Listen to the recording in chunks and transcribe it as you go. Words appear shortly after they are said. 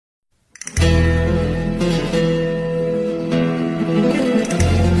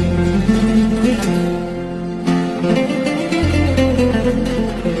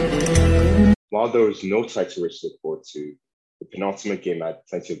while there was no title race to look forward to, the penultimate game had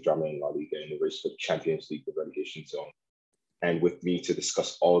plenty of drama in La Liga in the race for the Champions League, the relegation zone. And with me to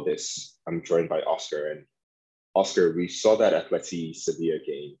discuss all this, I'm joined by Oscar. And Oscar, we saw that Atleti Sevilla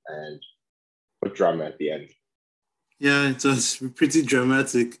game and what drama at the end. Yeah, it was pretty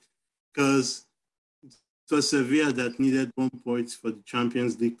dramatic because it was Sevilla that needed 1 point for the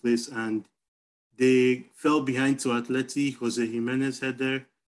Champions League place, and they fell behind to Atleti. Jose Jimenez header.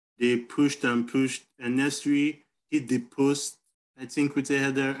 They pushed and pushed, and Nesri hit the post, I think, with a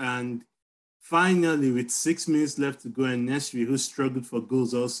header. And finally, with 6 minutes left to go, and Nesri, who struggled for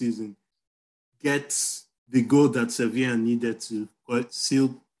goals all season, gets the goal that Sevilla needed to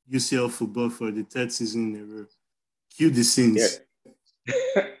seal UCL football for the third season in a row. Cue the scenes.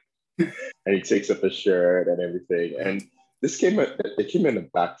 Yeah. And he takes off his shirt and everything. And it came in the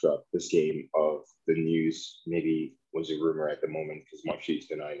backdrop, this game, of the news, maybe was a rumor at the moment because Monchi is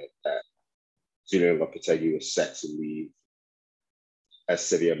denying it, that Julian Lopetegui was set to leave as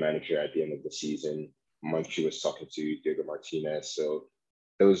Sevilla manager at the end of the season. Monchi was talking to Diego Martinez. So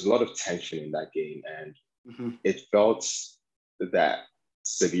there was a lot of tension in that game. And it felt that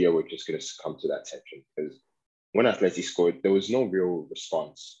Sevilla were just going to succumb to that tension because when Atleti scored, there was no real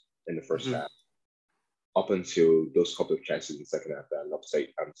response in the first half up until those couple of chances in the second half that Lopetegui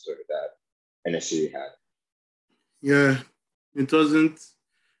answered that NSC had. Yeah, it wasn't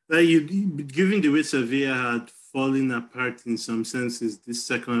like given the way Sevilla had fallen apart in some senses this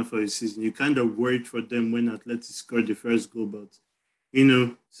second half of the season, you kind of worried for them when Atleti scored the first goal, but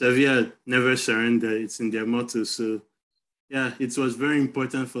Sevilla never surrender. It's in their motto. So yeah, it was very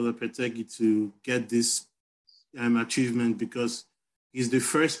important for Lopetegui to get this achievement because he's the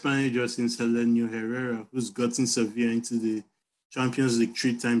first manager since Helenio Herrera who's gotten Sevilla into the Champions League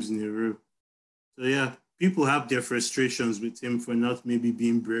 3 times in a row. So yeah, people have their frustrations with him for not maybe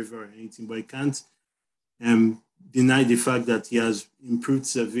being brave or anything, but I can't deny the fact that he has improved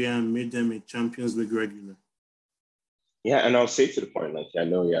Sevilla and made them a Champions League regular. Yeah, and I'll say to the point, like, I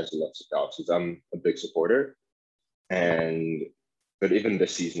know he has lots of doubts because I'm a big supporter. But even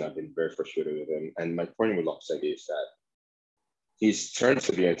this season, I've been very frustrated with him. And my point with Lopetegui is that he's turned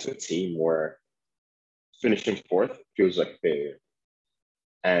Sevilla into a team where finishing fourth feels like failure.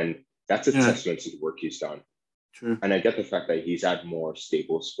 And that's a testament to the work he's done. True. And I get the fact that he's had more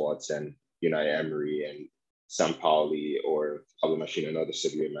stable squads than Unai Emery and Sampaoli or Pablo Machina and other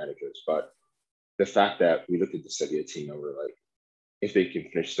Sevilla managers. But the fact that we look at the Sevilla team and we're like, if they can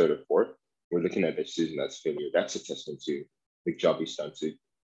finish third or fourth, we're looking at this season as failure. That's a testament to the job he's done to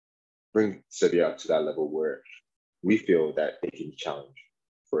bring Sevilla up to that level where we feel that they can challenge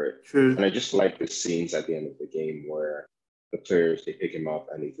for it. True. And I just like the scenes at the end of the game where the players, they pick him up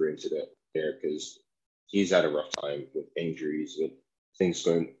and they throw him to the air because he's had a rough time with injuries, with things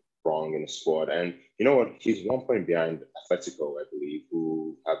going wrong in the squad. And you know what? He's 1 point behind Atletico, I believe,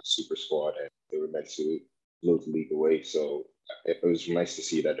 who have a super squad and they were meant to blow the league away. So it was nice to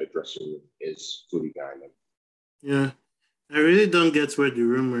see that the dressing room is fully behind him. Yeah. I really don't get where the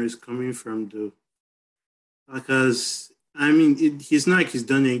rumor is coming from, though. Because, I mean, it's not like he's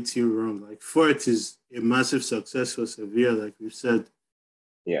done anything wrong. Like, fourth is a massive success for Sevilla, like we've said.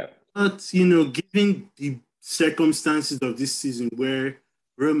 Yeah. But, given the circumstances of this season where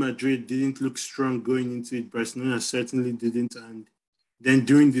Real Madrid didn't look strong going into it, Barcelona certainly didn't. And then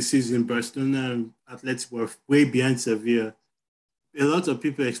during the season, Barcelona and Atleti were way behind Sevilla. A lot of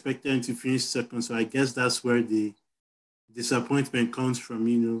people expected them to finish second, so I guess that's where the disappointment comes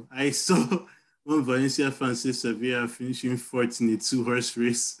from. I saw one Valencia fan say Sevilla finishing fourth in a 2-horse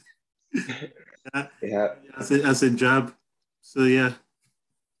race. Yeah. As a job. So yeah.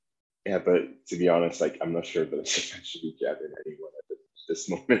 Yeah, but to be honest, like, I'm not sure Valencia fans should be jabbing anyone at this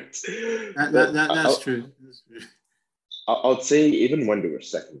moment. That's true. That's true. I'll say even when they were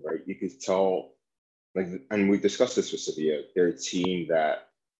second, right, you could tell, like, and we discussed this with Sevilla, they're a team that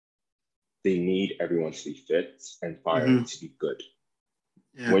they need everyone to be fit and firing to be good.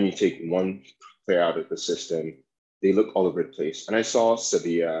 Yeah. When you take one player out of the system, they look all over the place. And I saw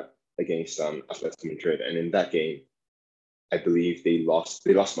Sevilla against Atletico Madrid, and in that game, I believe they lost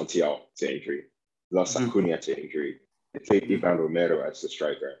Montiel to injury, lost Acuna to injury. They played Ivan Romero as the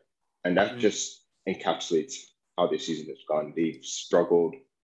striker, and that just encapsulates how their season has gone. They've struggled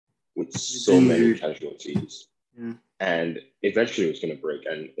with so many casualties, and eventually it was going to break,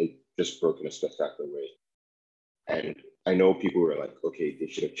 and it just broke in a spectacular way. And I know people were like, okay, they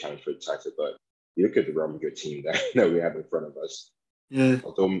should have challenged for the title, but you look at the Real Madrid team that we have in front of us. Yeah.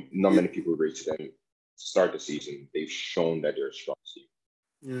 Although not many people rated them to start the season, they've shown that they're a strong team.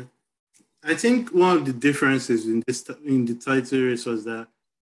 Yeah. I think one of the differences in the title race was that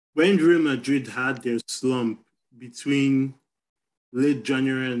when Real Madrid had their slump between late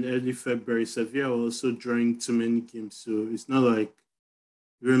January and early February, Sevilla were also drawing too many games. So it's not like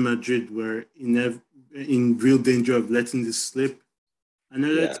Real Madrid were in real danger of letting this slip.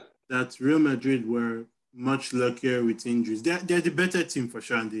 Another Yeah, thing that Real Madrid were much luckier with injuries. They're the better team for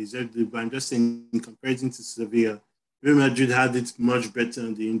sure, and they deserve it. But I'm just saying, in comparison to Sevilla, Real Madrid had it much better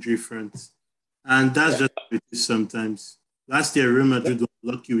on the injury front. And that's yeah, just how it is sometimes. Last year, Real yeah, Madrid was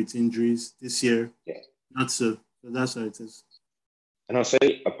lucky with injuries. This year, yeah. not so. So that's how it is. And I'll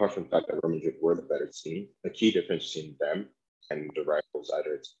say, apart from the fact that Real Madrid were the better team, the key difference between them and the rivals,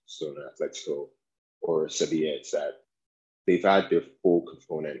 either it's Barcelona, Atletico, or Sevilla, is that they've had their full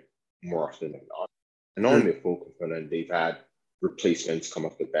component more often than not. And not Sure. only their full component, they've had replacements come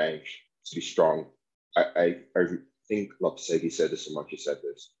off the bench to be strong. I think Lopetegui said this, or Marky said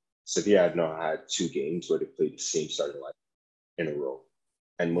this. Sevilla had now had 2 games where they played the same starting line in a row,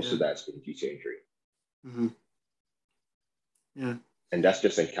 and most Yeah. of that's been due to injury. Mm-hmm. Yeah. And that's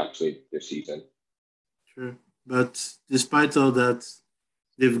just encapsulated their season. Sure. But despite all that,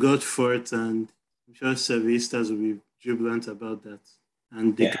 they've got fourth, and I'm sure Sevillistas will be jubilant about that.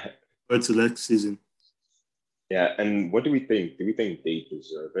 And they can Yeah, forward to next season. yeah. And what do we think? Do we think they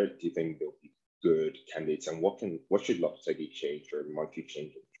deserve it? Do you think they'll be good candidates? And what should Lopetegui change or Marky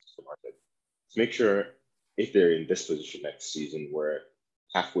change in the market to make sure if they're in this position next season, where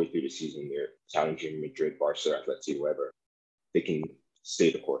halfway through the season they're challenging Madrid, Barca, Atleti, whoever, they can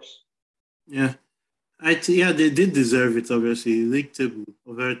stay the course. Yeah. Yeah, they did deserve it, obviously. League table,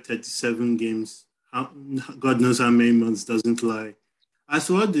 over 37 games. God knows how many months doesn't lie. As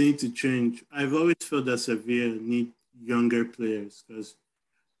for what they need to change, I've always felt that Sevilla need younger players because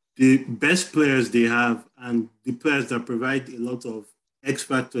the best players they have and the players that provide a lot of X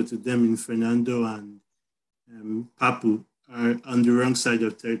factor to them in Fernando and Papu are on the wrong side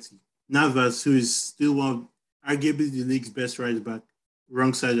of 30. Navas, who is still arguably the league's best right back,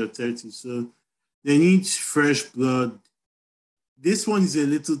 wrong side of 30. So they need fresh blood. This one is a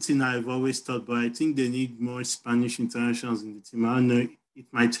little thing I've always thought, but I think they need more Spanish internationals in the team. I don't know, it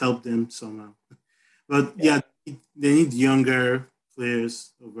might help them somehow. But Yeah, yeah, they need younger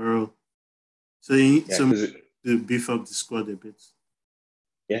players overall. So they need yeah, some because to beef up the squad a bit.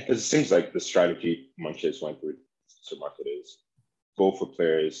 it seems like the strategy Munches went with to market is go for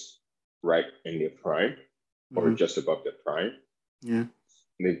players right in their prime or Mm-hmm. just above their prime. Yeah.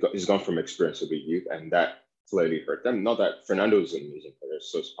 He's gone from experience over youth, and that clearly hurt them. Not that Fernando is an amazing player,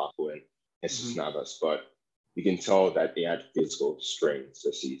 so is Paco and Jesus Mm-hmm. Navas, but you can tell that they had physical strains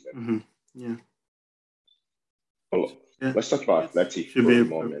this season. Mm-hmm. Yeah. Well, Yeah. let's talk about It Atleti should for be a a perfect.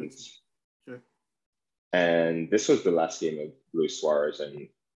 moment. Sure. And this was the last game of Luis Suarez, and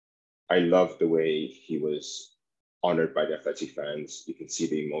I love the way he was honored by the Atleti fans. You can see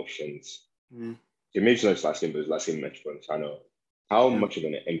the emotions. Yeah. You mentioned his last game, but his last game against Montano. How Yeah. much of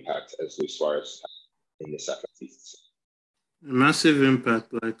an impact has Luis Suarez had in this Atleti season? A massive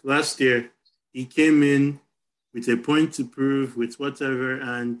impact. Like last year, he came in with a point to prove, with whatever,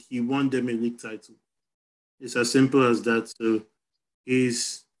 and he won them a league title. It's as simple as that. So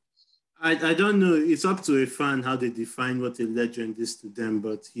he's I don't know. It's up to a fan how they define what a legend is to them,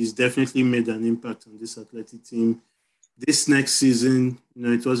 but he's definitely made an impact on this athletic team. This next season,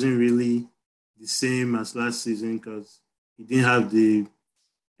 it wasn't really the same as last season because he didn't have the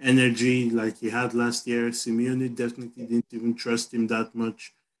energy like he had last year. Simeone definitely didn't even trust him that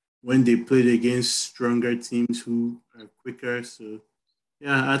much when they played against stronger teams who are quicker. So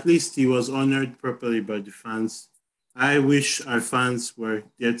yeah, at least he was honored properly by the fans. I wish our fans were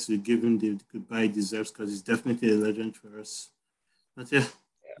there to give him the goodbye he deserves because he's definitely a legend for us. But yeah,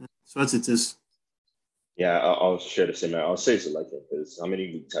 that's what it is. Yeah, I'll share the same. I'll say it's a legend because how many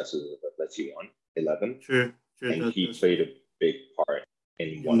league titles have Atleti won? 11. Sure, sure, And he that's played a big part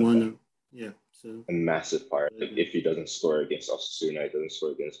in one in of one them, of, yeah, so a massive part. Like legend. if he doesn't score against Osasuna, he doesn't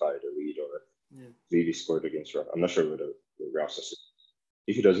score against Valladolid, or Yeah. if he scored against Real. I'm not sure whether the Real Sociedad.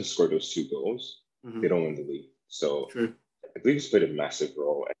 If he doesn't score those 2 goals, Mm-hmm. they don't win the league. So Sure. I believe he's played a massive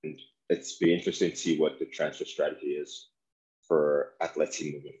role, and it's be interesting to see what the transfer strategy is for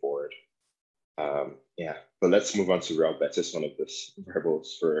Atleti moving forward. Yeah, but let's move on to Real Betis, one of the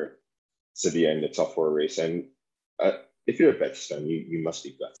rebels for Sevilla in the top four race. And if you're a Betis fan, you must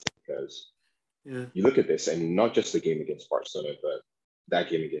be gutted because Yeah. you look at this, and not just the game against Barcelona, but that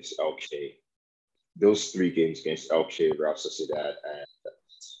game against Elche, those 3 games against Elche, Real Sociedad, and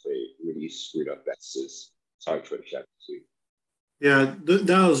they really screwed up Betis' target for the Champions League. Yeah,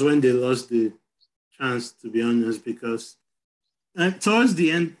 that was when they lost the chance, to be honest, because Towards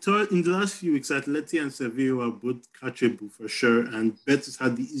the end, in the last few weeks, Atleti and Sevilla were both catchable for sure, and Betis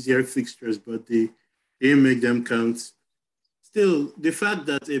had the easier fixtures, but they didn't make them count. Still, the fact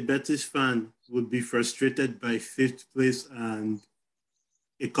that a Betis fan would be frustrated by fifth place and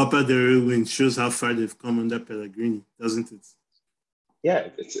a Copa del Rey win shows how far they've come under Pellegrini, doesn't it? Yeah,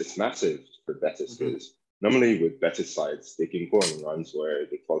 it's massive for Betis because normally with Betis sides, they can go on runs where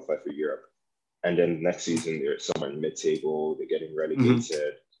they qualify for Europe. And then next season, they're somewhere in mid-table, they're getting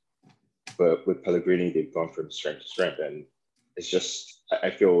relegated. But with Pellegrini, they've gone from strength to strength. And it's just, I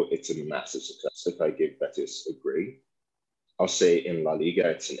feel it's a massive success. If I give Betis a grade, I'll say in La Liga,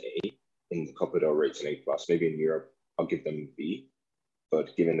 it's an A. In the Copa del Rey, it's an A+. Maybe in Europe, I'll give them a B.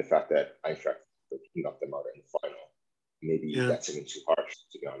 But given the fact that Eintracht knocked them out in the final, maybe that's even too harsh,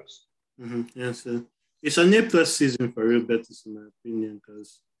 to be honest. Yeah, so it's an A+ season for Real Betis, in my opinion,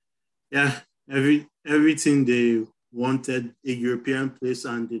 because, everything they wanted, a European place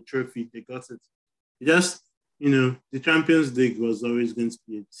and the trophy, they got it. Just, the Champions League was always going to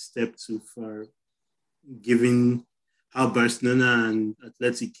be a step too far, given how Barcelona and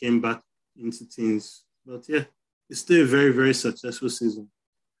Atleti came back into things. But yeah, it's still a very, very successful season.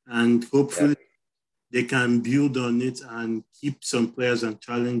 And hopefully they can build on it and keep some players and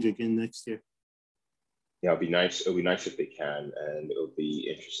challenge again next year. Yeah, it'll be nice. It'll be nice if they can, and it'll be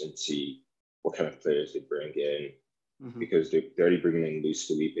interesting to see what kind of players they bring in, because they're already bringing in Luis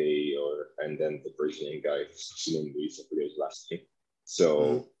Felipe and then the Brazilian guy, Simon Luis, I forget his last name.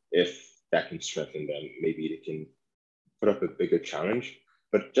 So if that can strengthen them, maybe they can put up a bigger challenge.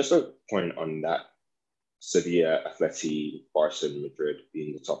 But just a point on that, Sevilla, Atleti, Barca, and Madrid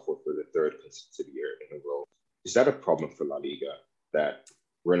being the top four for the third consecutive year in a row. Is that a problem for La Liga that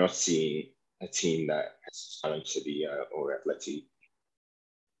we're not seeing a team that has challenged Sevilla or Atleti?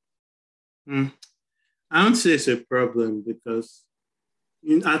 I don't say it's a problem because,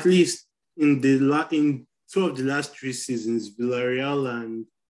 at least in two of the last three seasons, Villarreal and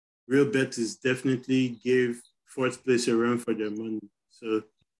Real Betis definitely gave fourth place a run for their money. So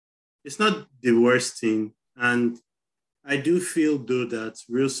it's not the worst thing. And I do feel, though, that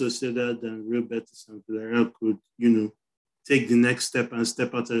Real Sociedad and Real Betis and Villarreal could, take the next step and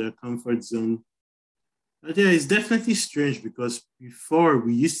step out of their comfort zone. But yeah, it's definitely strange because before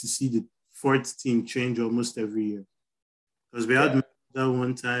we used to see the fourth team change almost every year. Because we had that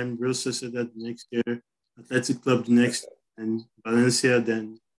one time, Real Sociedad the next year, Athletic Club the next, and Valencia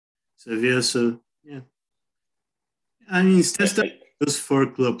then Sevilla. So, yeah. I mean, it's tested those four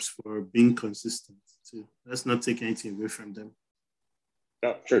clubs for being consistent too. Let's not take anything away from them.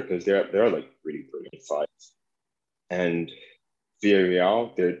 No, sure, because they're like really brilliant sides. And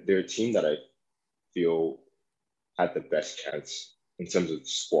Villarreal, they're a team that I feel had the best chance in terms of the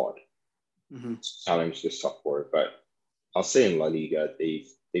squad to challenge this top four. But I'll say in La Liga, they've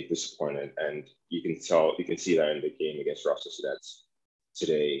disappointed, and you can see that in the game against Real Sociedad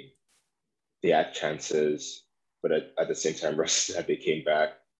today. They had chances, but at the same time, Real Sociedad, they came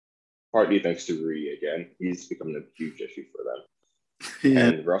back, partly thanks to Rui again. He's becoming a huge issue for them.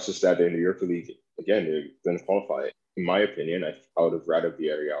 And Real Sociedad in the Europa League, again, they're going to qualify. In my opinion, I would have rather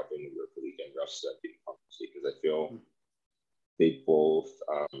Villarreal in the Europa League and Real Sociedad in the Conference League, because I feel they both,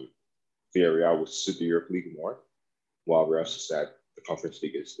 Villarreal will suit the Europa League more, while Real Sociedad, the Conference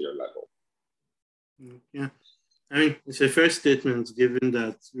League is their level. Yeah. I mean, it's a fair statement given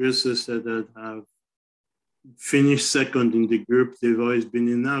that Real Sociedad have finished second in the group they've always been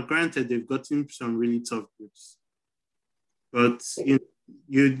in. Now, granted, they've gotten some really tough groups, but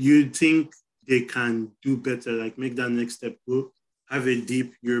you think they can do better, like make that next step, go have a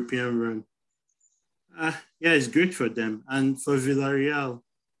deep European run. Yeah, it's great for them. And for Villarreal,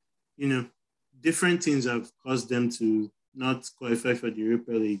 different things have caused them to not qualify for the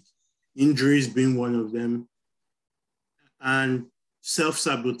Europa League. Injuries being one of them, and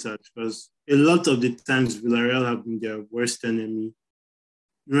self-sabotage, because a lot of the times Villarreal have been their worst enemy.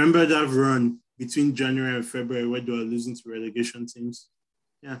 Remember that run between January and February where they were losing to relegation teams?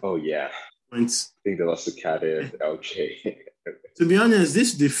 Yeah. Oh, yeah. Points. I think they lost to Cadiz, LJ. To be honest,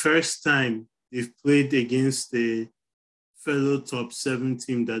 this is the first time they've played against a fellow top 7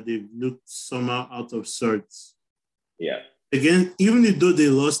 team that they've looked somehow out of sorts. Yeah. Again, even though they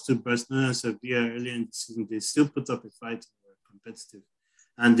lost to Barcelona and Sevilla earlier in the season, they still put up a fight and were competitive.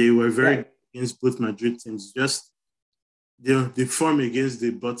 And they were very good against both Madrid teams. Just the form against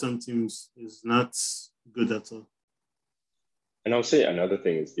the bottom teams is not good at all. And I'll say another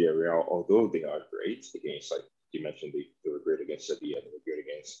thing is Villarreal, although they are great against, like you mentioned, they were great against Sevilla, they were great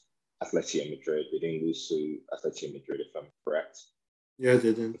against Atleti Madrid. They didn't lose to Atleti Madrid, if I'm correct. Yeah,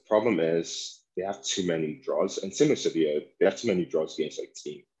 they didn't. The problem is they have too many draws, and same with Sevilla, they have too many draws against like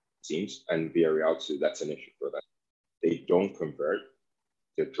teams, and Villarreal too. That's an issue for them. They don't convert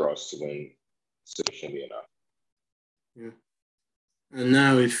their draws to win sufficiently enough. Yeah. And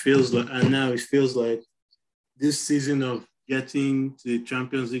now it feels like this season of getting to the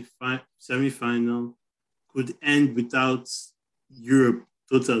Champions League semi-final could end without Europe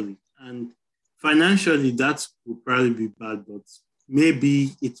totally. And financially, that would probably be bad, but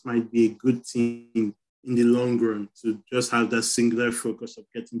maybe it might be a good thing in the long run to just have that singular focus of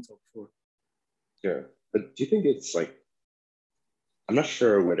getting top four. Yeah. But do you think it's like, I'm not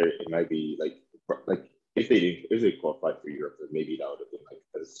sure whether it might be like if they qualified for Europe, maybe that would have been like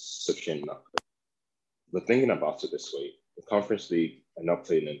a sufficient enough. But thinking about it this way, the Conference League and not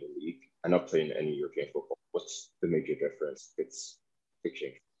playing in the league and not playing any European football, what's the major difference? It's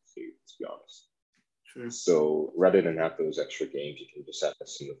fiction, to be honest. True. So rather than have those extra games, you can just have a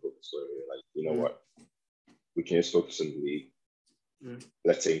single focus where you're like, you know what, we can just focus on the league. Yeah.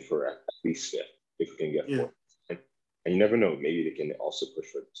 Let's aim for at least fifth if we can get fourth. And you never know, maybe they can also push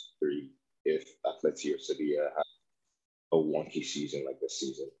for 3 if Atleti or Sevilla have a wonky season like this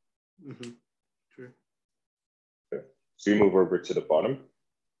season. Mm-hmm. True. Okay. So we move over to the bottom.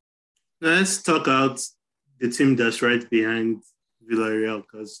 Let's talk out the team that's right behind Villarreal,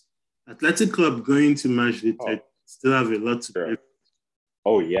 because Athletic Club going to match the still have a lot to play.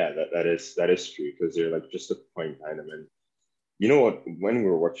 Oh yeah, that is true, because they're like just a point behind them. And you know what? When I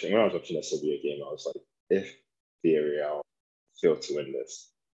was watching the Sevilla game, I was like, if Villarreal fail to win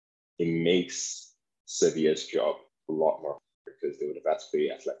this, it makes Sevilla's job a lot more hard because they would have had to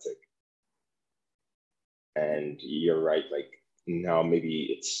play Athletic. And you're right, like now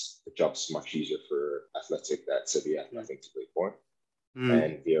maybe the job's much easier for Athletic that Sevilla have nothing to play for.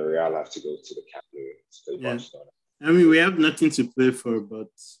 And Villarreal have to go to the Camp Nou to play Barcelona. I mean, we have nothing to play for, but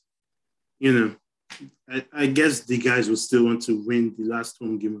you know, I guess the guys will still want to win the last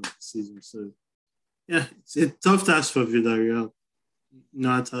home game of the season. So yeah, it's a tough task for Villarreal, no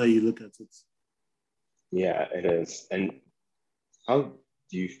matter how you look at it. Yeah, it is. And how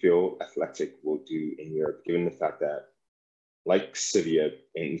do you feel Athletic will do in Europe, given the fact that, like Sevilla,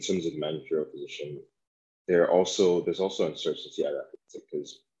 in terms of managerial position, there's also uncertainty at Athletic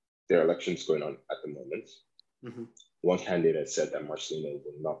because there are elections going on at the moment. Mm-hmm. One candidate said that Marcelino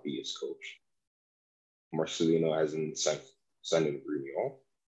will not be his coach. Marcelino hasn't signed an renewal.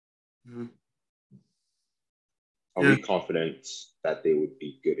 Mm-hmm. Are we confident that they would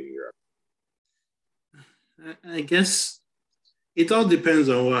be good in Europe? I guess it all depends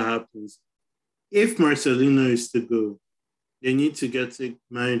on what happens. If Marcelino is to go, they need to get a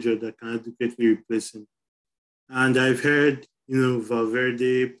manager that can adequately replace him. And I've heard,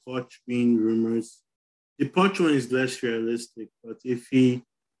 Valverde, Poch being rumors. The Poch one is less realistic, but if they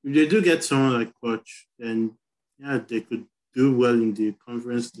do get someone like Poch, then they could do well in the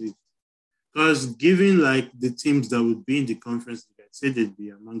Conference League. Because given like the teams that would be in the Conference League, I'd say they'd be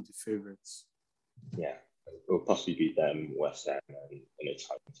among the favorites. Yeah, it will possibly beat them, West Ham, and its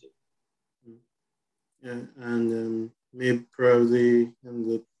high team. Yeah, and maybe probably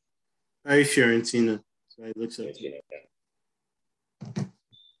Fiorentina. So it looks like Fiorentina, yeah.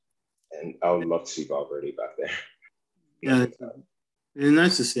 And I would love to see Valverde back there. Yeah, it's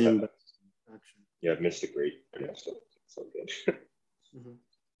nice to see him back. Actually. Yeah, I've missed a great. So good. Mm-hmm.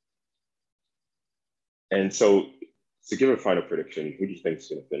 And so, to give a final prediction, who do you think is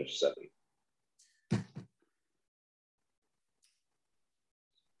going to finish 7th?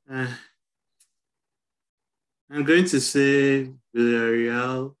 I'm going to say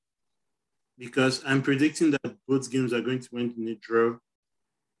Villarreal because I'm predicting that both games are going to end in a draw.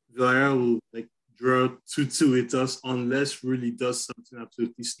 Villarreal will draw 2-2 with us unless really does something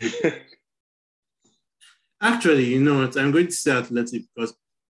absolutely stupid. Actually, you know what? I'm going to say Athletic because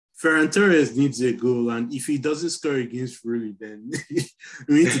Ferran Torres needs a goal, and if he doesn't score against Rulli, then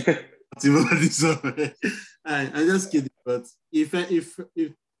we need to I'm just kidding, but if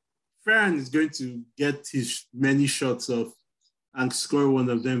Ferran is going to get his many shots off and score one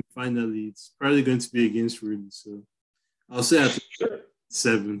of them finally, it's probably going to be against Rulli. So I'll say at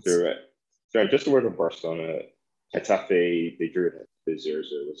 7th. You're right. So just a word on Barcelona. Getafe, they drew it at 0-0.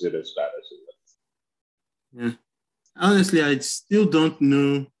 Was it as bad as it was? Yeah. Honestly, I still don't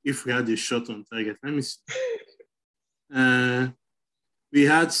know if we had a shot on target. Let me see. We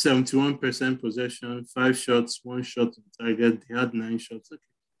had 71% possession, 5 shots, 1 shot on target. They had 9 shots. Okay.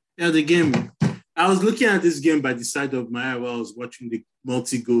 Yeah, the game. I was looking at this game by the side of my eye while I was watching the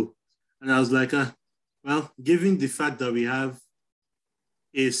multi-goal. And I was like, well, given the fact that we have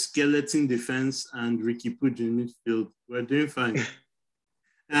a skeleton defense and Ricky Puig in midfield, we're doing fine.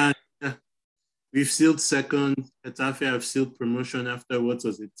 And we've sealed second. Getafe have sealed promotion after what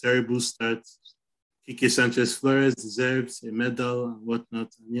was a terrible start. Kike Sanchez Flores deserves a medal and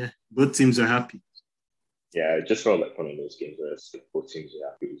whatnot. And yeah, both teams are happy. Yeah, it just felt like one of those games where both teams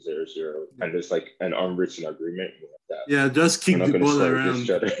are happy with 0-0. And there's like an unwritten agreement that yeah, just kick the ball around.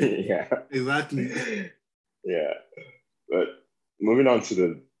 Yeah. Exactly. Yeah. But moving on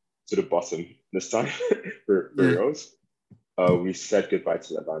to the bottom this time for Rose. We said goodbye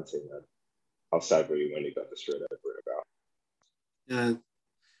to Levante, man. How sad were you when you got the straight up about? Yeah,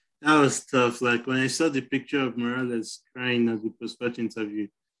 that was tough. Like when I saw the picture of Morales crying at the post-match interview,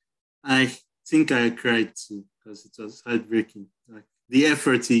 I think I cried too because it was heartbreaking. Like the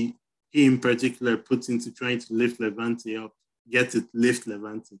effort he in particular put into trying to lift Levante up, lift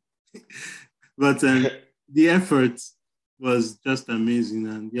Levante. But the effort was just amazing.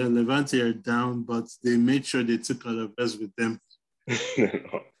 And yeah, Levante are down, but they made sure they took Alaves with them.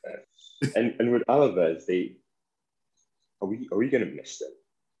 and with Alaves, are we gonna miss them?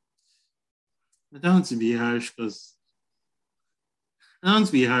 I don't want to be harsh, but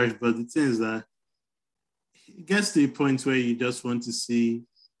the thing is that it gets to a point where you just want to see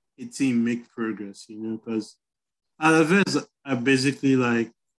a team make progress, because Alaves are basically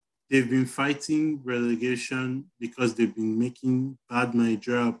like they've been fighting relegation because they've been making bad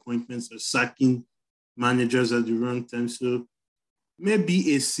managerial appointments or sacking managers at the wrong time. So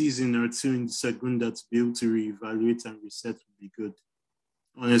maybe a season or two in the Segunda to be able to reevaluate and reset would be good,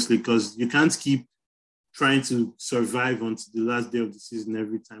 honestly, because you can't keep trying to survive until the last day of the season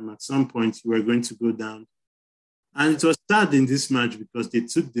every time. At some point, you are going to go down. And it was sad in this match because they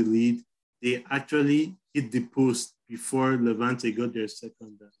took the lead. They actually hit the post before Levante got their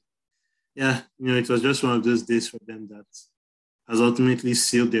second. Yeah, it was just one of those days for them that has ultimately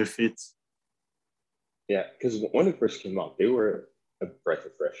sealed their fate. Yeah, because when it first came out, they were a breath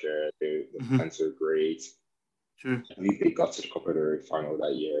of fresh air. The fans were great. Sure. I believe they got to the Copa del Rey final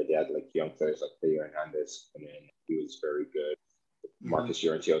that year. They had like young players like Leo Hernandez, and then he was very good. Marcus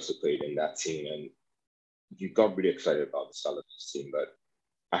Llorente also played in that team, and you got really excited about the style of this team. But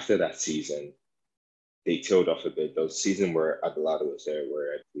after that season, they tailed off a bit. Those season where Aguilado was there,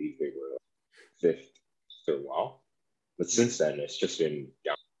 where I believe they were fifth for a while. But since then, it's just been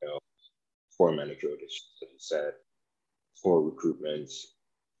downhill. Poor managerial decisions, as you said, poor recruitment,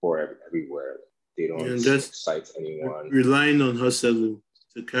 poor everywhere. They don't just excite anyone. Relying on Joselu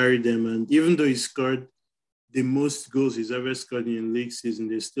to carry them. And even though he scored the most goals he's ever scored in a league season,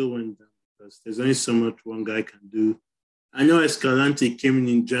 they still went down because there's only so much one guy can do. I know Escalante came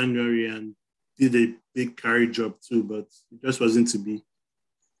in January and did a big carry job too, but it just wasn't to be.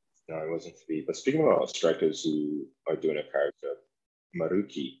 No, it wasn't to be. But speaking about strikers who are doing a carry job,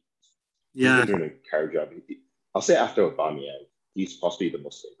 Maruki, yeah, doing a carry job. I'll say after Aubameyang, he's possibly the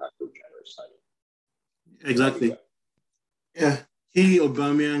most impactful January signing. Exactly. Yeah, he,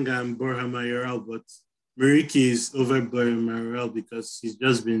 Aubameyang, and Borja Mayoral, but Maruki is over Borja Mayoral because he's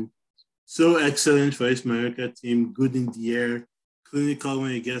just been so excellent for his Mallorca team, good in the air, clinical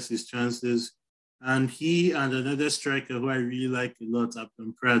when he gets his chances. And he and another striker who I really like a lot,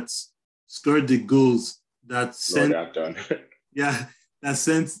 Abdon Prats, scored the goals that sent that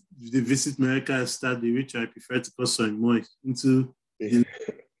sent the Visit Mallorca study, which I prefer to call Soy Moy, into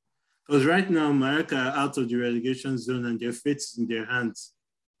because right now Mallorca are out of the relegation zone and their fate is in their hands.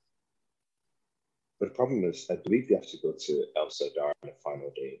 But the problem is, I believe they have to go to El Sadar on the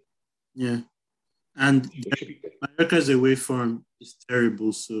final day. Yeah. And Mallorca's away form is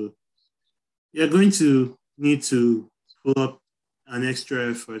terrible, so you're going to need to pull up an extra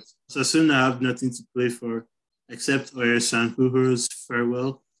effort. So soon I have nothing to play for except Oyer Sanjujo's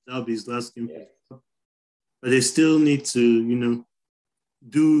farewell. That'll be his last game. Yeah. But they still need to,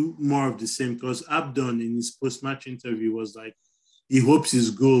 do more of the same because Abdon in his post-match interview was like, he hopes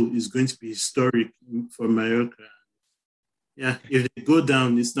his goal is going to be historic for Mallorca. Yeah, if they go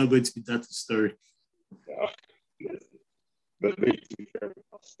down, it's not going to be that historic. No. But maybe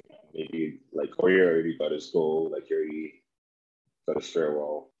like Oyer already got his goal, like he already got his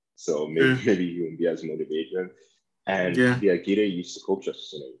farewell. So maybe he won't be as motivated. And Gita used to coach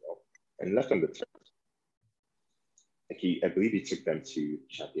us, and left on the turf. I believe he took them to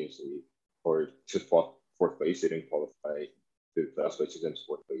Champions League or to fourth place. They didn't qualify to the playoffs, but took them to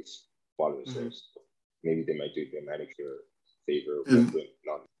fourth place while it was there. So maybe they might do their manager favor,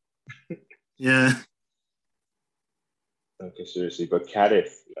 not. Yeah. Okay, seriously, but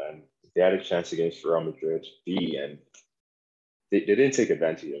Cardiff, man, they had a chance against Real Madrid and they didn't take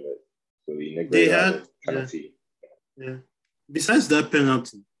advantage of it. So they had a penalty. Yeah. Besides that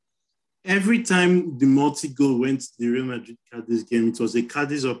penalty, every time the multi-goal went to the Real Madrid Cadiz game, it was a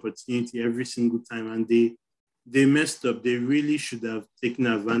Cadiz opportunity every single time, and they messed up. They really should have taken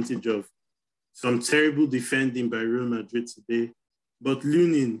advantage of some terrible defending by Real Madrid today. But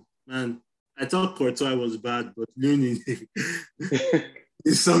Lunin, man, I thought Courtois was bad, but Lunin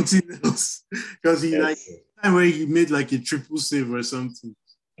is something else because he Yes. time where he made like a triple save or something.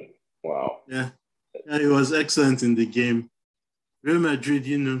 Wow. Yeah, he was excellent in the game. Real Madrid,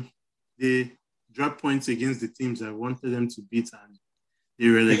 they dropped points against the teams I wanted them to beat, and they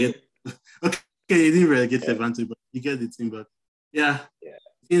relegate. Okay, they didn't relegate Levante, but you get the team. But yeah,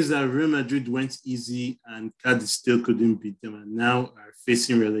 things that Real Madrid went easy and Cadiz still couldn't beat them, and now are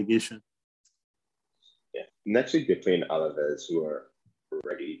facing relegation. Yeah. Next week they're playing Alaves, who are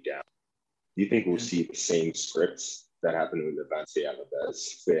already down. Do you think we'll see the same scripts that happened with Levante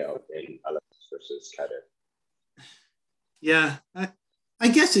Alaves play out in Alaves versus Cadiz? Yeah, I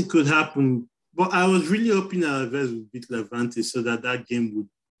guess it could happen, but I was really hoping Alaves would beat Levante so that game would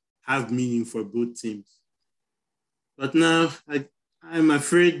have meaning for both teams. But now I'm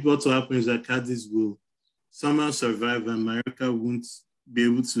afraid what will happen is that Cadiz will somehow survive and Mallorca won't be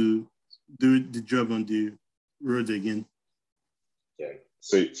able to do the job on the road again. Yeah.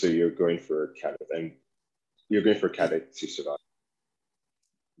 So you're going for Cadiz, and you're going for Cadiz to survive.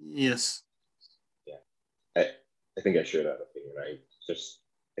 Yes. Yeah. I think I share that opinion. I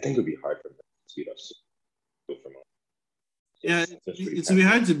think it would be hard for them to beat us from home. Yeah, it will be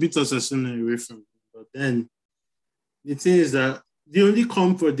hard to beat Osasuna away from them. But then the thing is that the only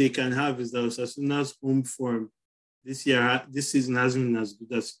comfort they can have is that Osasuna's home form this season hasn't been as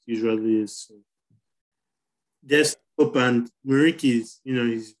good as it usually is. So there's hope, and Muriqi is,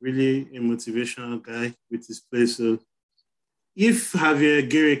 he's really a motivational guy with his play. So if Javier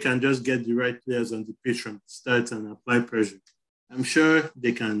Aguirre can just get the right players on the pitch from the start and apply pressure, I'm sure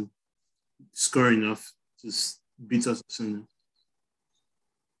they can score enough to beat Osasuna.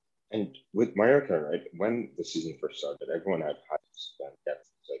 And with Mallorca, right, when the season first started, everyone had hypes about depth,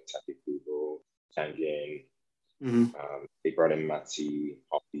 like Taki Kubo, Tangian. They brought in Mati,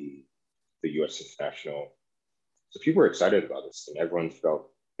 Hoppy, the U.S. international. So people were excited about this thing. Everyone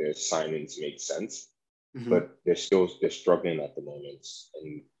felt their signings made sense, but they're struggling at the moment.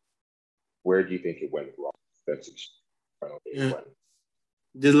 And where do you think it went wrong? That's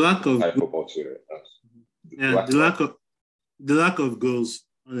the lack of football Twitter. The lack of goals.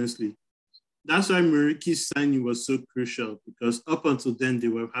 Honestly, that's why Muriqi's signing was so crucial, because up until then they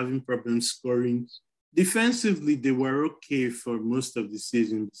were having problems scoring. Defensively, they were okay for most of the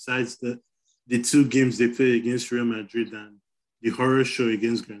season, besides the 2 games they played against Real Madrid and the horror show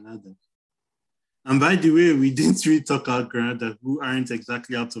against Granada. And by the way, we didn't really talk about Granada, who aren't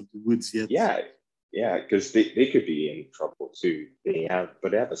exactly out of the woods yet. Yeah, because they could be in trouble too. They have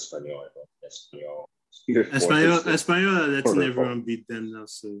Espanyol. Espanyol are letting everyone beat them now.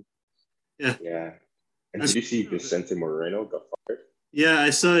 So yeah. Yeah. And did you see Vicente Moreno got fired? Yeah, I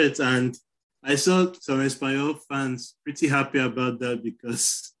saw it, and I saw some Espanyol fans pretty happy about that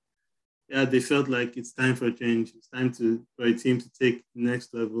because they felt like it's time for change. It's time for a team to take the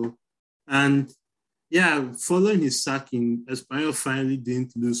next level. And following his sacking, Espanyol finally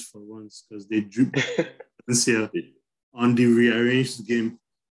didn't lose for once because they drew Valencia on the rearranged game.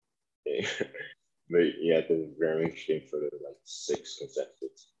 But the rearranged game for 6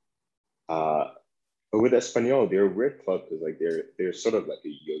 consecutive. But with Espanyol, they're a weird club because they're sort of like a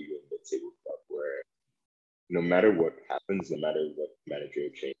yo-yo mid-table club where no matter what happens, no matter what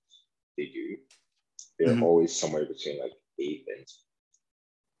managerial change they do, they're always somewhere between 8th and.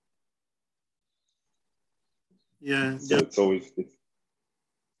 Yeah. So it's always.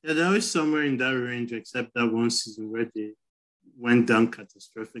 They're always somewhere in that range, except that one season where they went down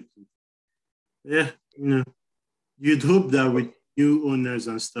catastrophically. Yeah, you'd hope that with new owners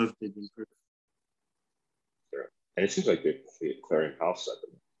and stuff, they'd improve. Sure. And it seems like they're clearing house at the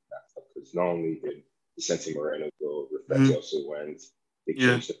moment, because not only did Vicente Moreno go, Rafetti also went. They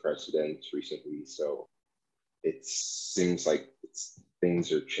changed the president recently, so it seems like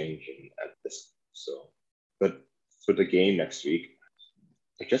things are changing at this point. So, but for the game next week,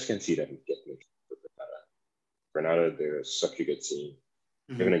 I just can't see them getting it for Granada. Granada, they're such a good team.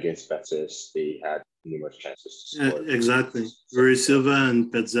 Even against Betis, they had numerous chances to score. Yeah, exactly. Rui Silva and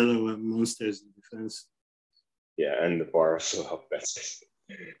Petzela were monsters in defense. Yeah, and the bar also helped Betis.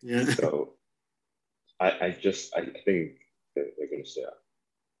 Yeah. So I think they're going to stay up.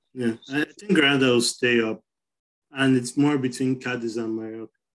 Yeah, I think Granada will stay up, and it's more between Cadiz and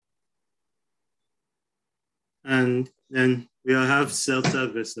Mallorca. And then we'll have Celta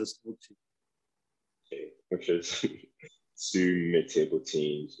versus Elche. Okay, which is 2 mid-table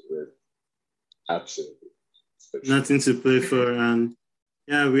teams with Absolutely. Nothing to play for. And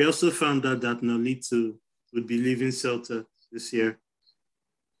yeah, we also found out that Nolito would be leaving Celta this year.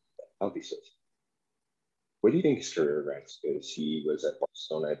 I'll be so. What do you think his career ranks? Because he was at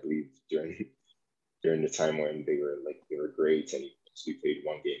Barcelona, I believe, during the time when they were great, and he played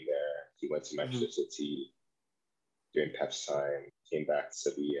one game there. He went to Manchester City during Pep's time, came back to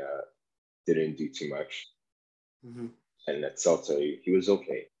Sevilla, didn't do too much, and at Celta he was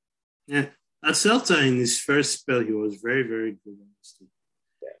okay. Yeah, at Celta in his first spell, he was very, very good. Honestly.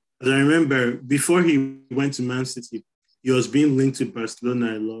 Yeah. As I remember, before he went to Man City, he was being linked to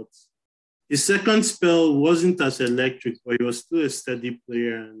Barcelona a lot. His second spell wasn't as electric, but he was still a steady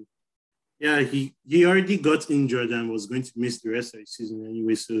player. And yeah, he already got injured and was going to miss the rest of the season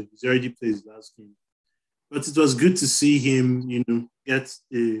anyway, so he's already played his last game. But it was good to see him, get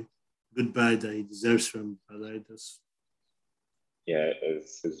the goodbye that he deserves from Balaidos. Yeah, it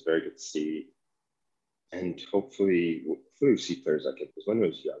was very good to see. And hopefully we'll see players like him, because when he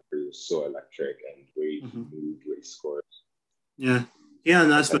was younger, he was so electric, and the way he moved, the way he scored. Yeah. Yeah,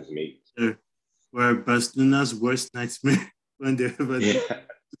 and that's what were Barcelona's worst nightmare when they ever did.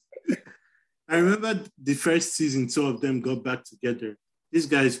 I remember the first season, two of them got back together. These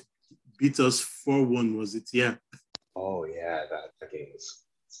guys beat us 4-1, was it? Yeah. Oh, yeah, that game was...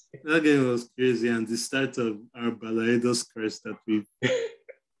 That game was crazy, and the start of our Balaidos curse that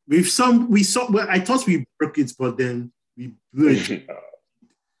we saw. Well, I thought we broke it, but then we blew it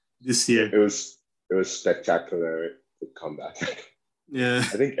this year. It was spectacular to come back. Yeah,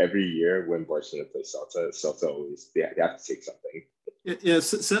 I think every year when Barcelona plays Celta always they have to take something. Yeah.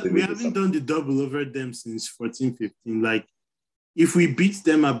 So we haven't done the double over them since 14-15. Like, if we beat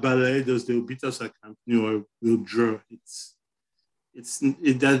them at Balaidos, they'll beat us at Camp Nou, or we'll draw.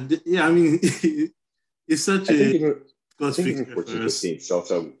 I mean, it's such a God figure for us.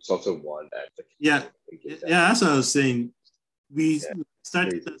 Celta won that. Yeah, that's what I was saying. We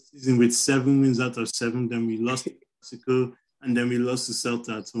started that season with 7 wins out of 7. Then we lost to Mexico, and then we lost to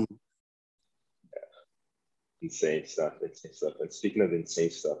Celta at home. Yeah. Insane stuff. And speaking of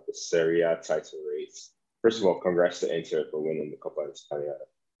insane stuff, the Serie A title race. First of all, congrats to Inter for winning the Coppa Italia.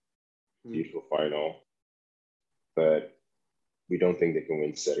 Beautiful final. But we don't think they can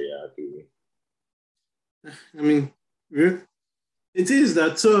win Serie A, do we? I mean, it is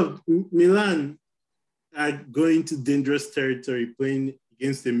that. So Milan are going to dangerous territory playing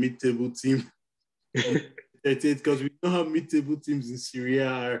against a mid-table team. Because we know how mid-table teams in Serie A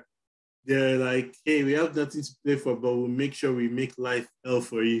are. They're like, hey, we have nothing to play for, but we'll make sure we make life hell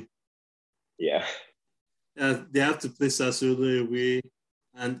for you. Yeah. They have to play Sassuolo away,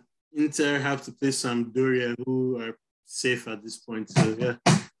 and Inter have to play Sampdoria, who are safe at this point. So, yeah,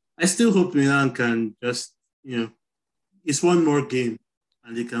 I still hope Milan can just, it's one more game,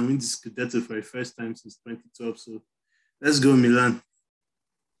 and they can win the Scudetto for the first time since 2012. So, let's go, Milan.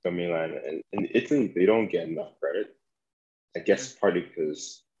 Go Milan. And in Italy, they don't get enough credit. I guess partly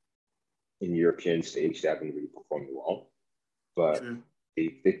because in European stage, they haven't really performed well. But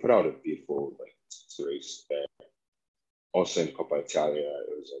they put out a beautiful race there. Also in Coppa Italia,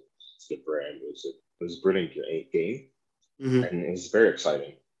 it was the brand. It was a brilliant game. And it was very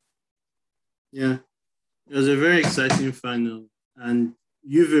exciting. Yeah, it was a very exciting final, and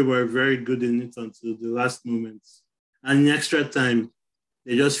Juve were very good in it until the last moments. And in extra time,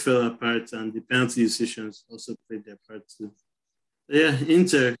 they just fell apart, and the penalty decisions also played their part too. So yeah,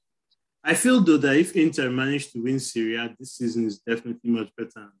 Inter. I feel though that if Inter managed to win Serie A, this season is definitely much better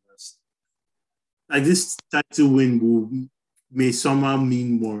than last. Like, this title win may somehow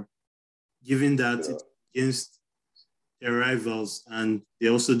mean more, given that it's against their rivals, and they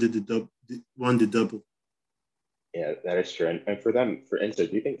also won the double. Yeah, that is true. And for them, for Inter,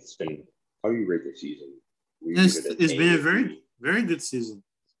 do you think how do you rate the season? Yes, it's been a very, very good season,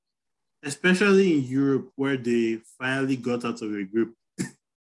 especially in Europe, where they finally got out of a group.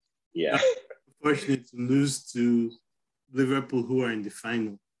 Yeah. Unfortunate to lose to Liverpool, who are in the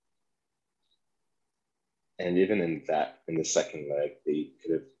final. And even in the second leg, they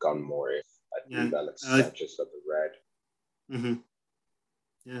could have gone more if Alex Sanchez got the red.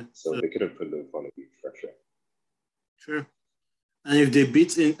 Yeah. So they could have put Liverpool on a bit pressure. Sure. And if they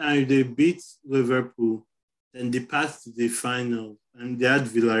beat Liverpool, then they pass to the final. And they had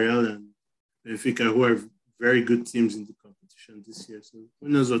Villarreal and Benfica, who are very good teams in the competition this year. So who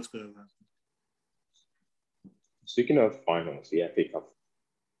knows what's going to happen. Speaking of finals, the FA Cup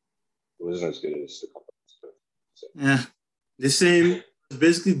wasn't as good as the Cup. So. Yeah. The same,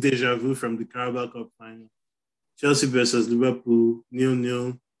 basically deja vu from the Carabao Cup final. Chelsea versus Liverpool,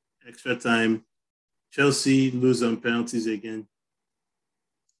 0-0, extra time. Chelsea lose on penalties again.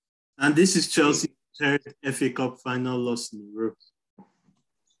 And this is Chelsea's third FA Cup final loss in a row.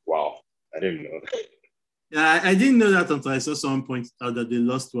 Wow, I didn't know that. Yeah, I didn't know that until I saw someone point out that they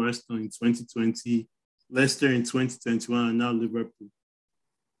lost to Arsenal in 2020, Leicester in 2021, and now Liverpool.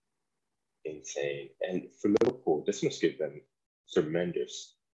 Insane. And for Liverpool, this must give them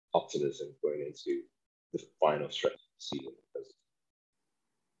tremendous optimism going into the final stretch of the season.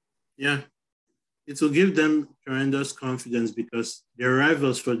 Yeah, it will give them tremendous confidence because their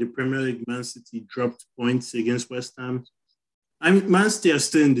rivals for the Premier League, Man City, dropped points against West Ham. I mean, Man City are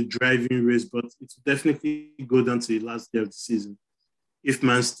still in the driving race, but it will definitely go down to the last day of the season if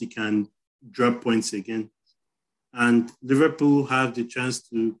Man City can drop points again. And Liverpool have the chance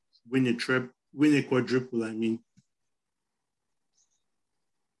to win a quadruple, I mean.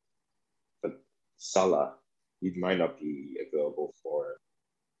 But Salah, he might not be available for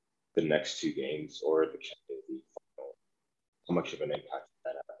the next two games or the Champions League final. How much of an impact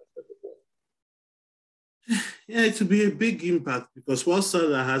that has on Liverpool? Yeah, it will be a big impact because while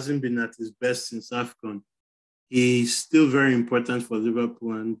Salah hasn't been at his best since AFCON, he's still very important for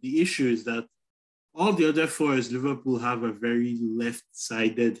Liverpool. And the issue is that all the other four is Liverpool have a very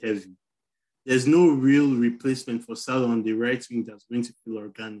left-sided heavy. There's no real replacement for Salah on the right wing that's going to feel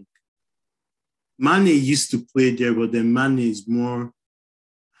organic. Mane used to play there, but then Mane is more,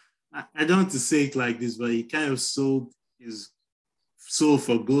 I don't want to say it like this, but he kind of sold his soul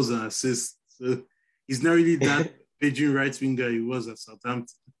for goals and assists. So he's not really that paging right winger he was at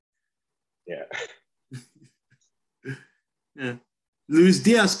Southampton. Yeah. Yeah. Luis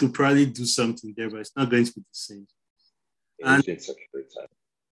Diaz could probably do something there, but it's not going to be the same. It's been such a great time.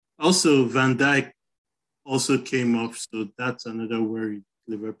 Also, Van Dijk also came off, so that's another worry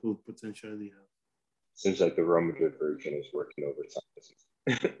Liverpool potentially have. Seems like the Real Madrid version is working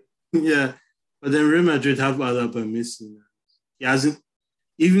overtime. Yeah, but then Real Madrid have Alaba missing. He hasn't,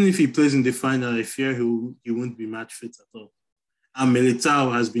 even if he plays in the final, I fear he won't be match fit at all. And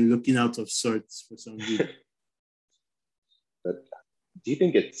Militao has been looking out of sorts for some reason. But do you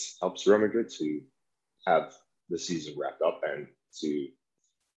think it helps Real Madrid to have the season wrapped up and to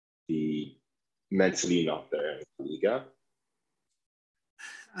be mentally not there in the Liga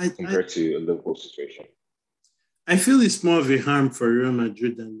compared to a Liverpool situation? I feel it's more of a harm for Real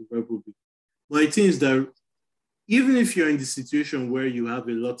Madrid than Liverpool. But I think is that even if you're in the situation where you have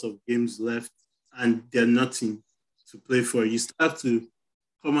a lot of games left and they're nothing to play for, you still have to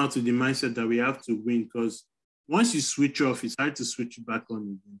come out with the mindset that we have to win because once you switch off, it's hard to switch it back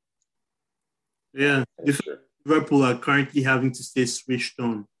on again. Yeah, Liverpool are currently having to stay switched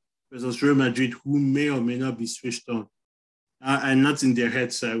on versus Real Madrid, who may or may not be switched on. I'm not in their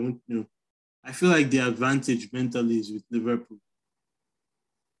head, so I won't know. I feel like the advantage mentally is with Liverpool.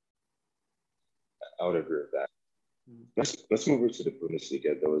 I would agree with that. Let's move over to the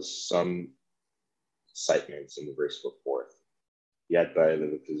Bundesliga. There was some excitement in the race for fourth. You had Bayer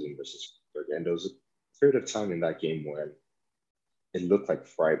Leverkusen versus Freiburg, and there was a period of time in that game when it looked like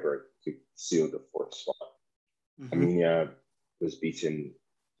Freiburg could seal the fourth spot. Arminia was beaten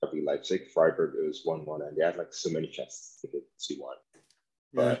RB Leipzig. Freiburg, it was 1-1, and they had like so many chances to get 2-1.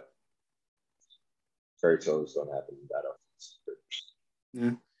 But fairy tales don't happen that often.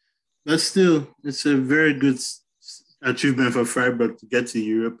 Yeah. But still, it's a very good achievement for Freiburg to get to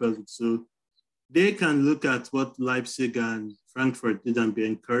Europa League. So they can look at what Leipzig and Frankfurt did and be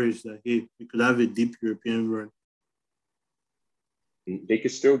encouraged that, hey, we could have a deep European run. They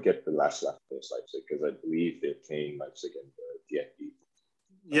could still get the last lap against Leipzig because I believe they're playing Leipzig in the DFB.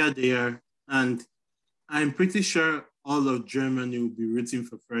 Yeah, they are. And I'm pretty sure all of Germany will be rooting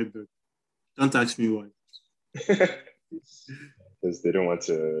for Freiburg. Don't ask me why. Because they don't want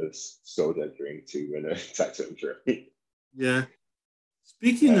to sow that drink to win a title in Germany. Yeah.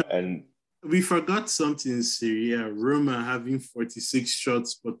 Speaking of, and we forgot something in Serie A. Roma having 46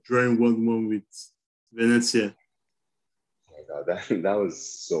 shots but drawing 1-1 with Venezia. Oh my God, that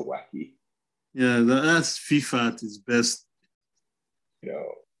was so wacky. Yeah, that's FIFA at its best. You know,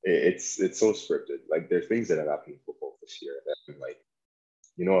 it's so scripted. Like, there are things that have happened in football this year that I'm like,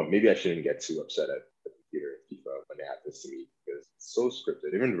 you know what, maybe I shouldn't get too upset at the computer in FIFA when it happens to me because it's so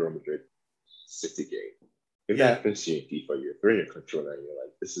scripted. Even the Real Madrid City game. If that happens to you in FIFA, you're throwing your controller and you're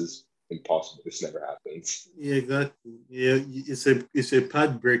like, this is impossible. This never happens. Yeah, exactly. Yeah, it's a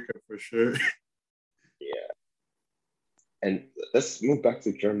pad breaker for sure. Yeah. And let's move back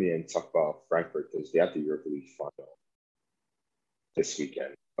to Germany and talk about Frankfurt because they have the Europa League final this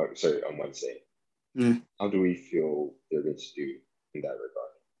weekend. On Wednesday. How do we feel they're going to do in that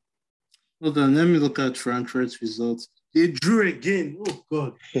regard? Hold on, let me look at Frankfurt's results. They drew again. Oh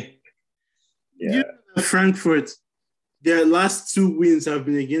God. Yeah. Frankfurt. their last 2 wins have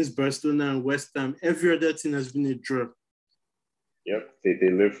been against Barcelona and West Ham. Every other team has been a draw. Yep, they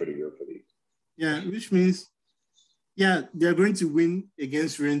live for the Europa League. Yeah, which means, they're going to win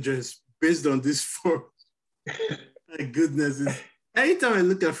against Rangers based on this form. My goodness. Anytime I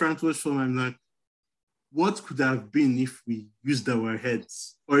look at Frankfurt's form, I'm like, what could have been if we used our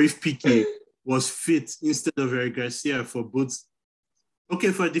heads? Or if Piqué was fit instead of Eric Garcia for both.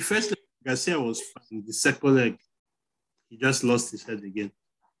 Okay, for the first leg, Garcia was fine. The second leg, he just lost his head again.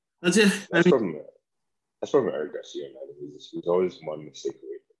 That's it. That's from Eric Garcia, man. He's always one mistake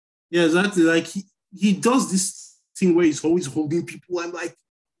away. Yeah, exactly. Like he does this thing where he's always holding people. I'm like,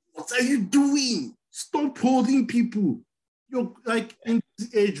 what are you doing? Stop holding people. You're like in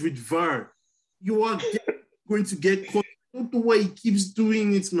this age with VAR. You are going to get caught. I don't know why he keeps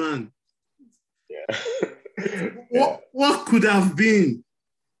doing it, man. Yeah. What could have been?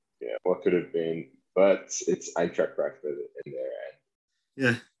 Yeah, what could have been? But it's Eintracht Frankfurt in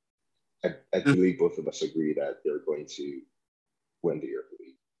there. And I believe both of us agree that they're going to win the Europa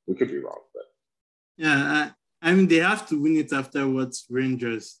League. We could be wrong, but. Yeah, I mean, they have to win it after what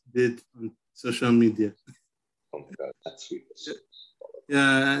Rangers did on social media. Oh my God, that's sweet.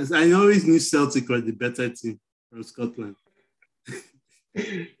 Yeah, I always knew Celtic were the better team from Scotland.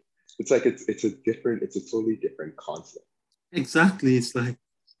 It's like it's a totally different concept. Exactly. It's like,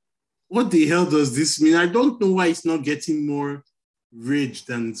 what the hell does this mean? I don't know why it's not getting more rage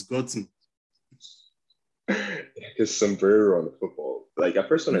than it's gotten. Because sombrero on the football. Like at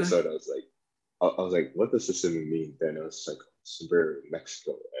first when I saw it, I was like, what does this even mean? Then I was like, sombrero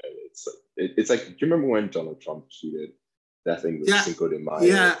Mexico, and it's like, do you remember when Donald Trump tweeted that thing with Cinco de Mayo?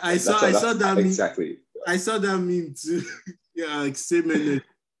 Yeah, I saw that meme. Exactly. I saw that meme too. Yeah, like same minute.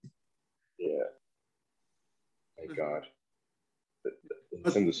 Yeah. My God.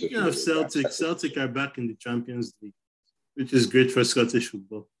 Speaking of Celtic are back in the Champions League, which is great for Scottish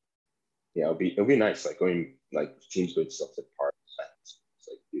football. Yeah, it'll be nice, like going like teams going to Celtic Park. It's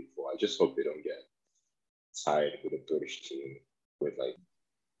like beautiful. I just hope they don't get tied with a British team with like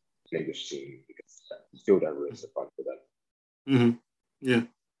an English team, because I feel that ruins the fun for them. Mm-hmm. Yeah.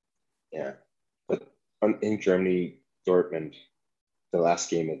 Yeah. But in Germany, Dortmund, the last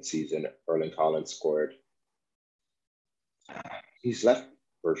game of the season, Erling Haaland scored. He's left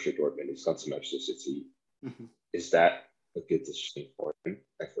Borussia Dortmund. He's gone to Manchester City. Mm-hmm. Is that a good decision for him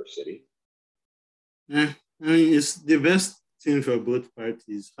and for City? Yeah, I mean, it's the best thing for both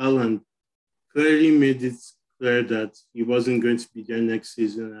parties. Haaland clearly made it clear that he wasn't going to be there next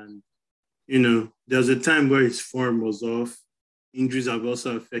season. And, there was a time where his form was off. Injuries have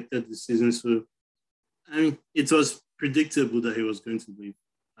also affected the season. So, I mean, it was predictable that he was going to leave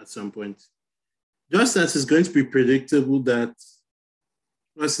at some point. Just as it's going to be predictable that,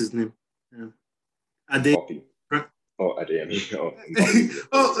 what's his name? Adeyemi. I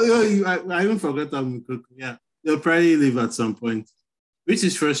even forgot Mukoko. Yeah, they'll probably leave at some point, which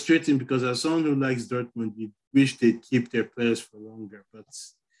is frustrating because as someone who likes Dortmund, you wish they'd keep their players for longer. But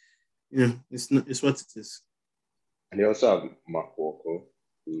it's what it is. And they also have Mark Walker,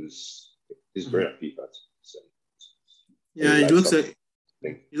 who's great at FIFA. So. Yeah, it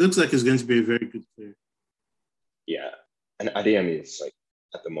looks like he's going to be a very good player. Yeah, and Adeyemi is like,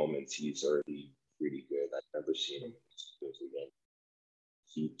 at the moment, he's already really good. I've never seen him again.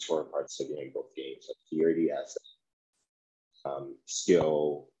 He tore apart Sevilla in both games. Like, he already has that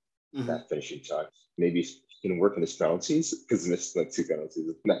skill, that finishing touch. Maybe he can work on his penalties, because he missed like 2 penalties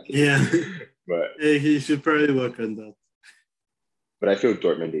in that game. Yeah, but he should probably work on that. But I feel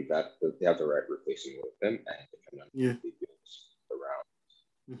Dortmund, they have the right replacement with them, and they can build around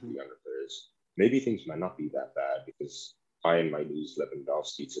the younger players. Maybe things might not be that bad because Bayern might lose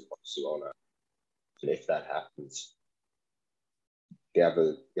Lewandowski to Barcelona, and if that happens, they have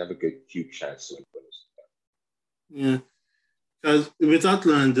a good huge chance to win Bundesliga. Yeah, because without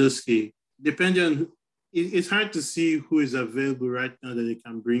Lewandowski, depending on it's hard to see who is available right now that they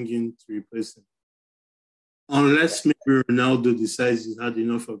can bring in to replace him, unless maybe Ronaldo decides he's had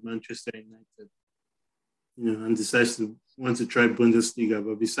enough of Manchester United, and decides to want to try Bundesliga.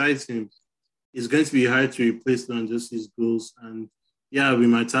 But besides him, it's going to be hard to replace Lewandowski's goals. And we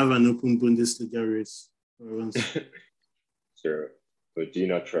might have an open Bundesliga race for once. Sure. But do you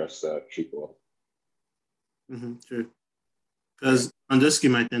not trust Triple? Sure. Because Lewandowski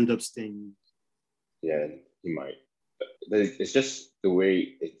might end up staying. Yeah, he might. But it's just the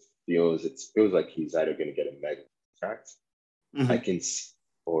way it feels. It feels like he's either going to get a mega contract. I can see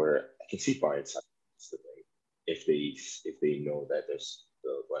Bayern signing if they know that there's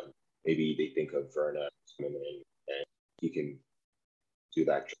the one. Maybe they think of Werner coming in and he can do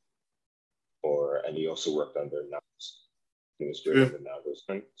that job. And he also worked under Navas. It was during Ronaldo's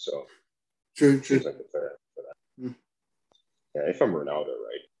time. So True. seems like a fair for that. Mm. Yeah, if I'm Ronaldo,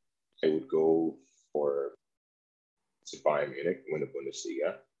 right, I would go for to Bayern Munich, win the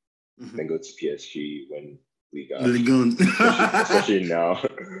Bundesliga, then go to PSG, win Liga, especially now.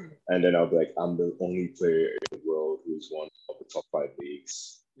 And then I'll be like, I'm the only player in the world who's won of the top 5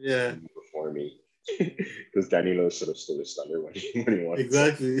 leagues. Yeah. Before me, because Danilo sort of stole his thunder when he won.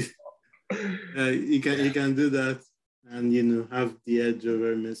 Exactly. You can do that, and have the edge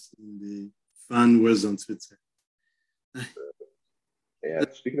over Messi in the fan wars on Twitter. Yeah.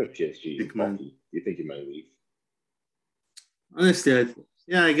 Speaking of PSG, do you think he might leave? Honestly,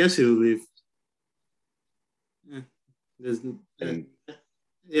 I guess he will leave.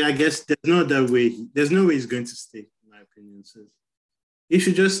 I guess there's no other way. There's no way he's going to stay, in my opinion. So he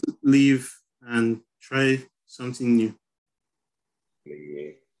should just leave and try something new.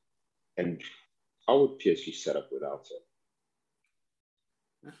 And how would PSG set up without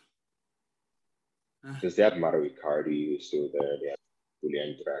him? Because they have Mauro Icardi who's still there. They have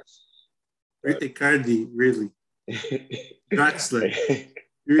Julian Drax. Icardi, really? Draxler,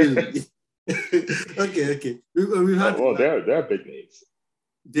 really? Okay. We had. They're big names.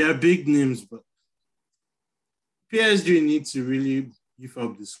 They are big names, but PSG need to really beef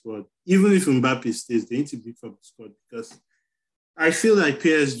up the squad. Even if Mbappe stays, they need to beef up the squad because I feel like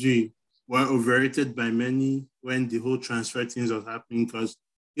PSG were overrated by many when the whole transfer things was happening. Because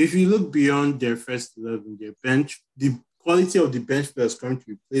if you look beyond their first 11, their bench, the quality of the bench players coming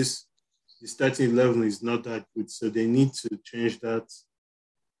to replace the starting 11 is not that good. So they need to change that.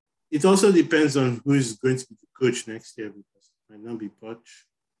 It also depends on who is going to be the coach next year because it might not be Poch.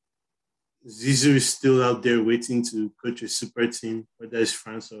 Zizou is still out there waiting to coach a super team, whether it's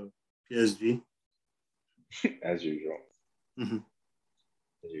France or PSG. As usual. Mm-hmm.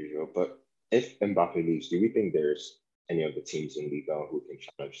 As usual. But if Mbappe leaves, do we think there's any of the teams in Liga who can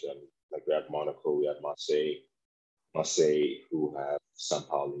challenge them? Like we have Monaco, we have Marseille who have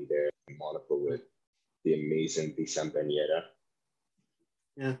Sampaoli there, in Monaco with the amazing Wissam Ben Yedder.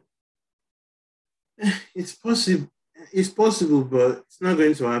 Yeah. It's possible, but it's not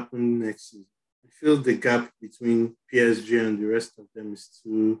going to happen next season. I feel the gap between PSG and the rest of them is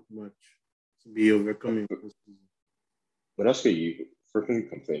too much to be overcoming this season. But also, you frequently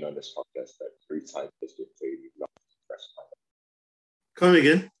complain on this podcast that 3 times PSG played, you've not been impressed by them. Come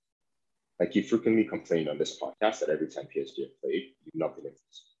again? Like you frequently complain on this podcast that every time PSG have played, you've not been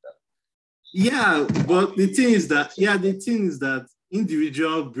impressed with them. Yeah, but the thing is that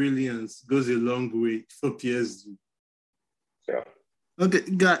individual brilliance goes a long way for PSG. Yeah. Okay,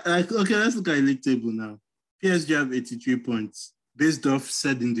 let's look at the league table now. PSG have 83 points based off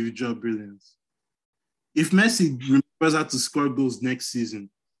said individual brilliance. If Messi remembers how to score goals next season,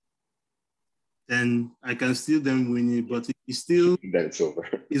 then I can still them win it. But if he still then it's over.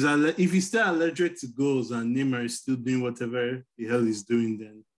 If he's still allergic to goals and Neymar is still doing whatever the hell he's doing,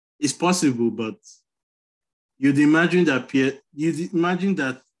 then it's possible. But you'd imagine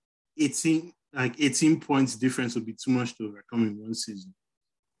that 18 points difference would be too much to overcome in one season.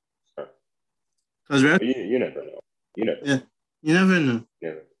 Because you never know. You never know.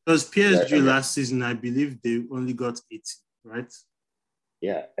 Never. Because PSG last season, I believe they only got 80, right?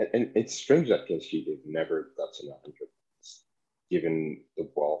 Yeah, and it's strange that PSG they've never gotten 100 points, given the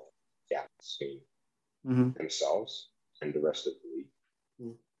wealth gap between themselves and the rest of the league.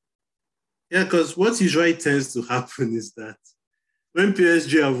 Yeah, because what usually tends to happen is that when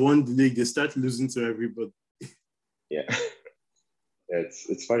PSG have won the league, they start losing to everybody. Yeah,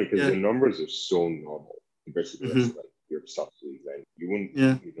 it's funny because the numbers are so normal compared to the rest of Europe top leagues, and you wouldn't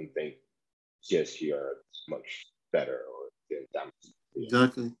even think PSG are much better or damaged.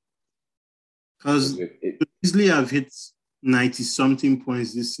 Exactly. Because easily have hit 90-something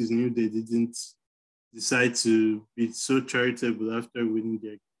points this season if they didn't decide to be so charitable after winning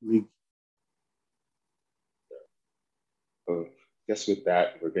their league. I guess with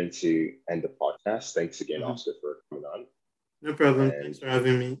that, we're going to end the podcast. Thanks again, Oscar, for coming on. No problem. Thanks for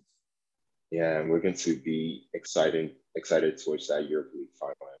having me. Yeah, and we're going to be excited towards that Europe League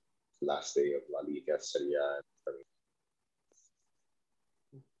final, last day of La Liga, Serie A, and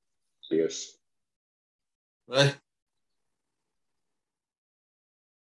Yes. Bye.